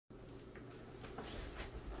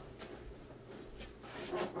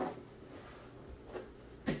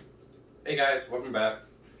guys, welcome back.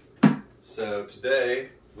 So today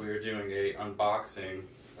we're doing a unboxing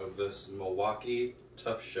of this Milwaukee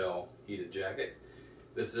Tough Shell heated jacket.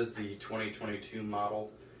 This is the 2022 model.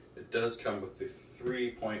 It does come with the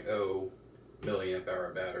 3.0 milliamp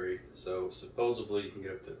hour battery, so supposedly you can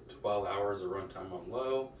get up to 12 hours of runtime on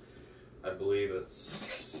low. I believe it's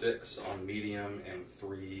 6 on medium and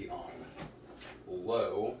 3 on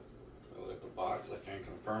low. If I look at the box, I can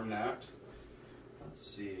confirm that. Let's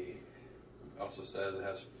see. It also says it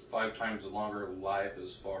has 5 times longer life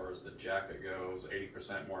as far as the jacket goes,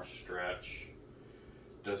 80% more stretch.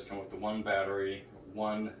 It does come with the 1 battery,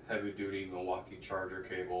 1 heavy-duty Milwaukee charger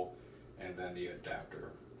cable, and then the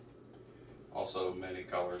adapter. Also, many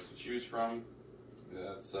colors to choose from.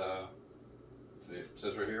 That's it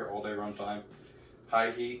says right here, all-day runtime.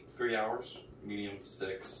 High heat, 3 hours. Medium,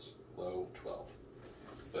 6. Low, 12.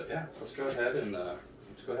 But yeah, let's go ahead and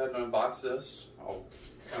unbox this. I'll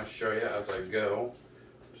kind of show you as I go.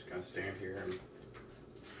 I'm just gonna stand here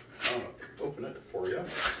and open it for you.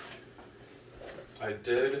 I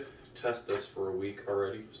did test this for a week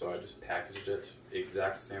already, so I just packaged it the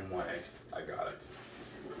exact same way I got it.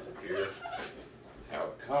 So here is how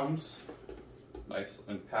it comes. Nice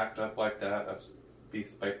and packed up like that. That's a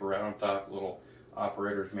piece of paper right on top, little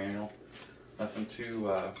operator's manual. Nothing too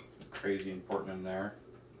crazy important in there.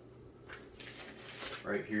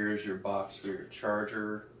 Right here is your box for your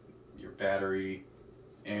charger, your battery,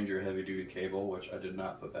 and your heavy-duty cable, which I did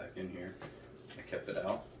not put back in here. I kept it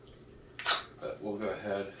out. But we'll go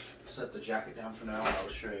ahead and set the jacket down for now. I'll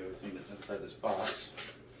show you everything that's inside this box.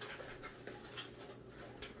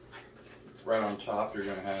 Right on top, you're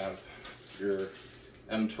going to have your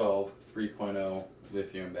M12 3.0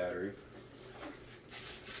 lithium battery.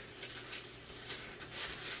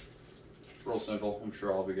 Real simple. I'm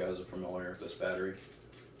sure all of you guys are familiar with this battery,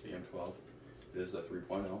 the M12. It is the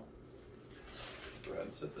 3.0. Go ahead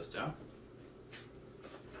and set this down.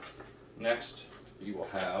 Next, you will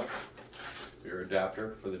have your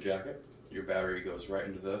adapter for the jacket. Your battery goes right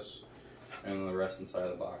into this, and then the rest inside of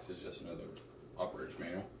the box is just another operator's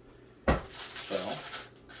manual. So,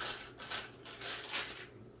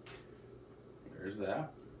 there's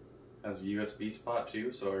that. Has a USB spot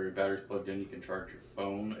too, so your battery's plugged in, you can charge your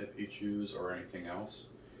phone if you choose, or anything else.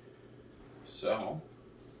 So,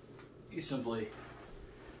 you simply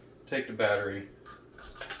take the battery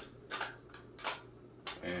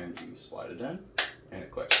and you slide it in, and it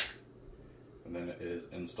clicks. And then it is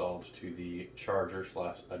installed to the charger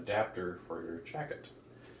 / adapter for your jacket.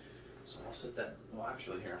 So I'll set that, well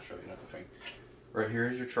actually here, I'll show you another thing. Right here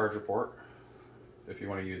is your charger port, if you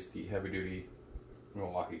want to use the heavy duty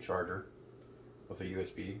Milwaukee charger with a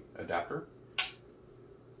USB adapter,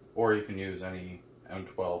 or you can use any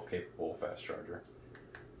M12 capable fast charger.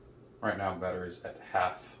 Right now battery's at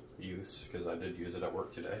half use because I did use it at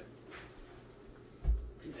work today.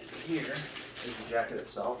 And then here is the jacket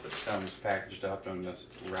itself. It comes packaged up in this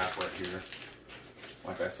wrap right here.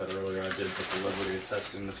 Like I said earlier, I did take the liberty of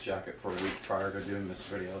testing this jacket for a week prior to doing this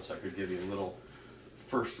video, so I could give you a little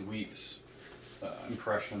first week's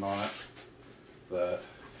impression on it. But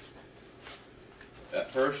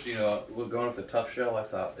at first, you know, going with the Tough Shell, I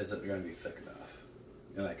thought, is it going to be thick enough?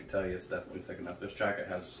 And I can tell you it's definitely thick enough. This jacket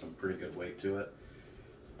has some pretty good weight to it.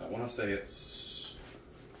 I wouldn't say it's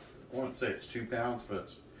 2 pounds, but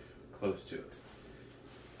it's close to it.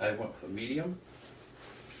 I went with a medium,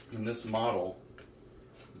 and this model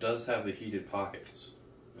does have the heated pockets,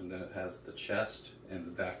 and then it has the chest and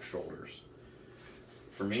the back shoulders.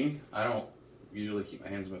 For me, I don't usually keep my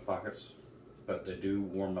hands in my pockets, but they do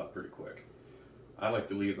warm up pretty quick. I like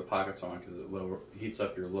to leave the pockets on because it heats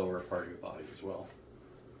up your lower part of your body as well.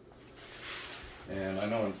 And I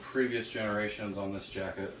know in previous generations on this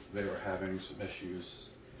jacket, they were having some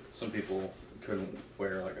issues. Some people couldn't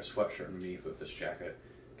wear like a sweatshirt underneath with this jacket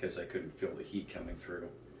because they couldn't feel the heat coming through.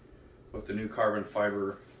 With the new carbon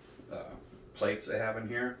fiber plates they have in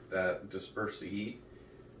here that disperse the heat,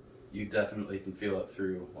 you definitely can feel it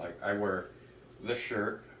through. Like I wear this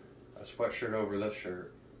shirt, a sweatshirt over this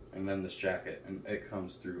shirt, and then this jacket, and it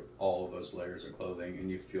comes through all of those layers of clothing, and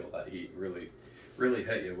you feel that heat really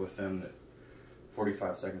hit you within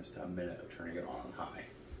 45 seconds to a minute of turning it on high.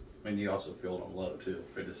 And you also feel it on low too.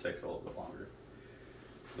 It just takes a little bit longer.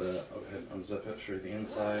 But I'll go ahead and unzip it, show you the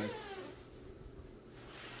inside.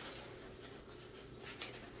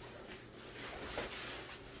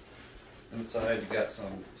 Inside you got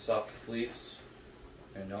some soft fleece,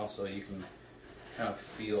 and also you can kind of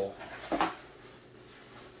feel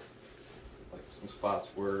like some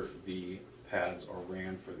spots where the pads are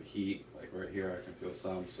ran for the heat. Like right here I can feel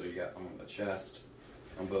some, so you got on the chest,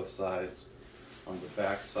 on both sides. On the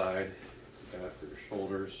back side for your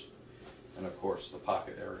shoulders, and of course the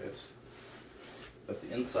pocket areas. But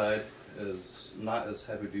the inside is not as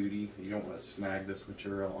heavy duty. You don't want to snag this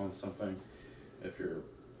material on something if you're,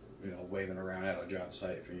 waving around at a job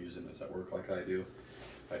site, if you're using this at work like I do.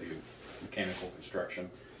 I do mechanical construction.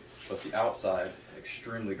 But the outside,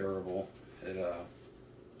 extremely durable. It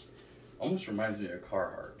almost reminds me of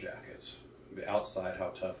Carhartt jackets. The outside, how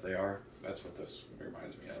tough they are, that's what this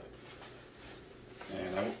reminds me of.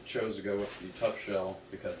 And I chose to go with the tough shell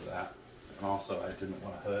because of that. And also, I didn't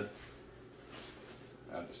want a hood.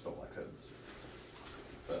 I just don't like hoods.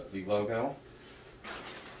 But the logo,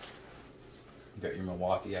 you got your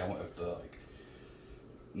Milwaukee. I went with the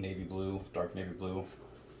navy blue, dark navy blue.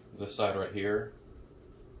 This side right here,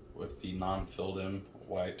 with the non-filled in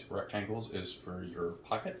white rectangles, is for your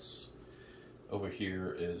pockets. Over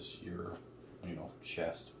here is your,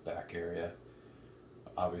 chest, back area.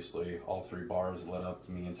 Obviously, all 3 bars lit up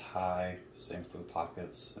means high. Same for the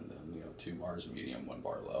pockets, and then 2 bars medium, 1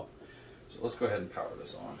 bar low. So let's go ahead and power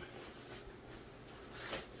this on.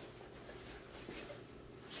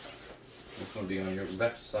 It's going to be on your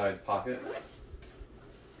left side pocket,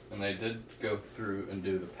 and they did go through and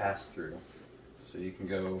do the pass-through, so you can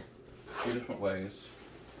go 2 different ways,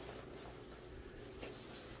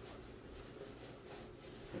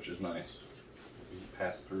 which is nice. You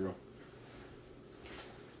pass through.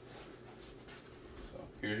 So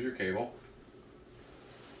here's your cable.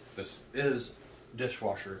 This is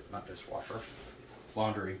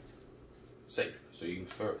laundry safe, so you can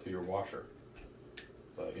throw it through your washer.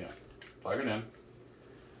 But plug it in,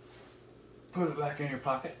 put it back in your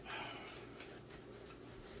pocket.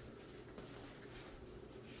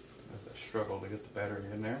 As I struggle to get the battery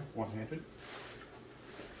in there, one-handed. And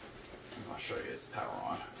I'll show you its power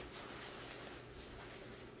on.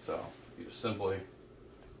 So you just simply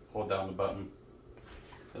hold down the button,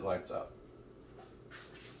 it lights up.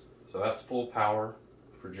 So that's full power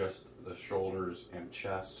for just the shoulders and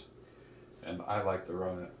chest. And I like to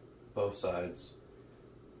run it both sides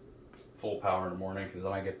full power in the morning, because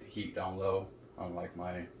then I get the heat down low on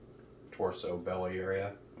my torso, belly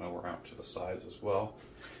area, and around to the sides as well.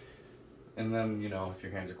 And then, if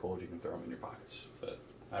your hands are cold, you can throw them in your pockets. But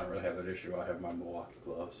I don't really have that issue. I have my Milwaukee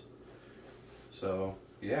gloves. So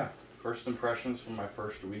yeah, first impressions from my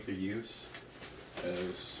first week of use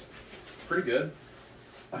is pretty good.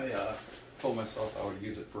 I told myself I would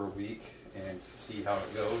use it for a week and see how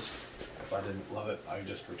it goes. If I didn't love it, I'd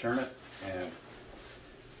just return it. And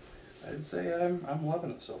I'd say I'm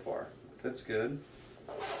loving it so far. It fits good.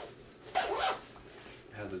 It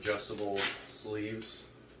has adjustable sleeves.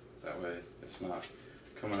 That way it's not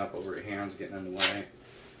coming up over your hands, getting in the way.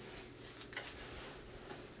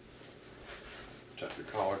 Tuck your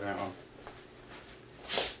collar down.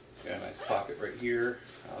 Got a nice pocket right here.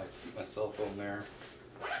 I like to keep my cell phone there.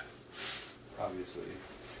 Obviously,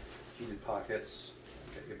 heated pockets.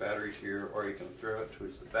 Get your battery here, or you can throw it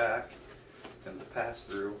towards the back and the pass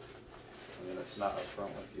through. And then it's not up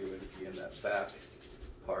front with you, it'd be in that back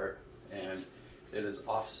part. And it is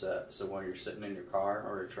offset, so when you're sitting in your car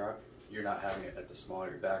or your truck, you're not having it at the small of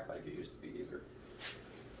your back like it used to be either,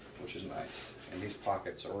 which is nice. And these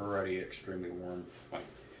pockets are already extremely warm.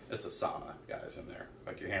 It's a sauna, guys, in there.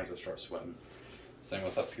 Your hands will start sweating. Same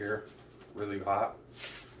with up here, really hot.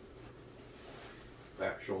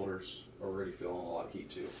 Back, shoulders, already feeling a lot of heat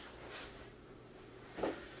too.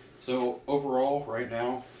 So overall, right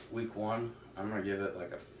now, week 1, I'm gonna give it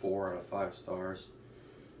a 4 out of 5 stars.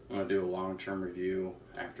 I'm gonna do a long-term review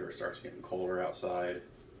after it starts getting colder outside,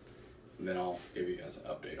 and then I'll give you guys an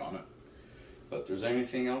update on it. But if there's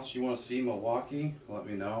anything else you want to see Milwaukee, let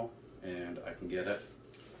me know and I can get it.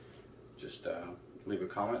 Just leave a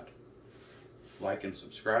comment, like and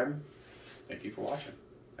subscribe. Thank you for watching.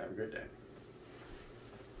 Have a great day.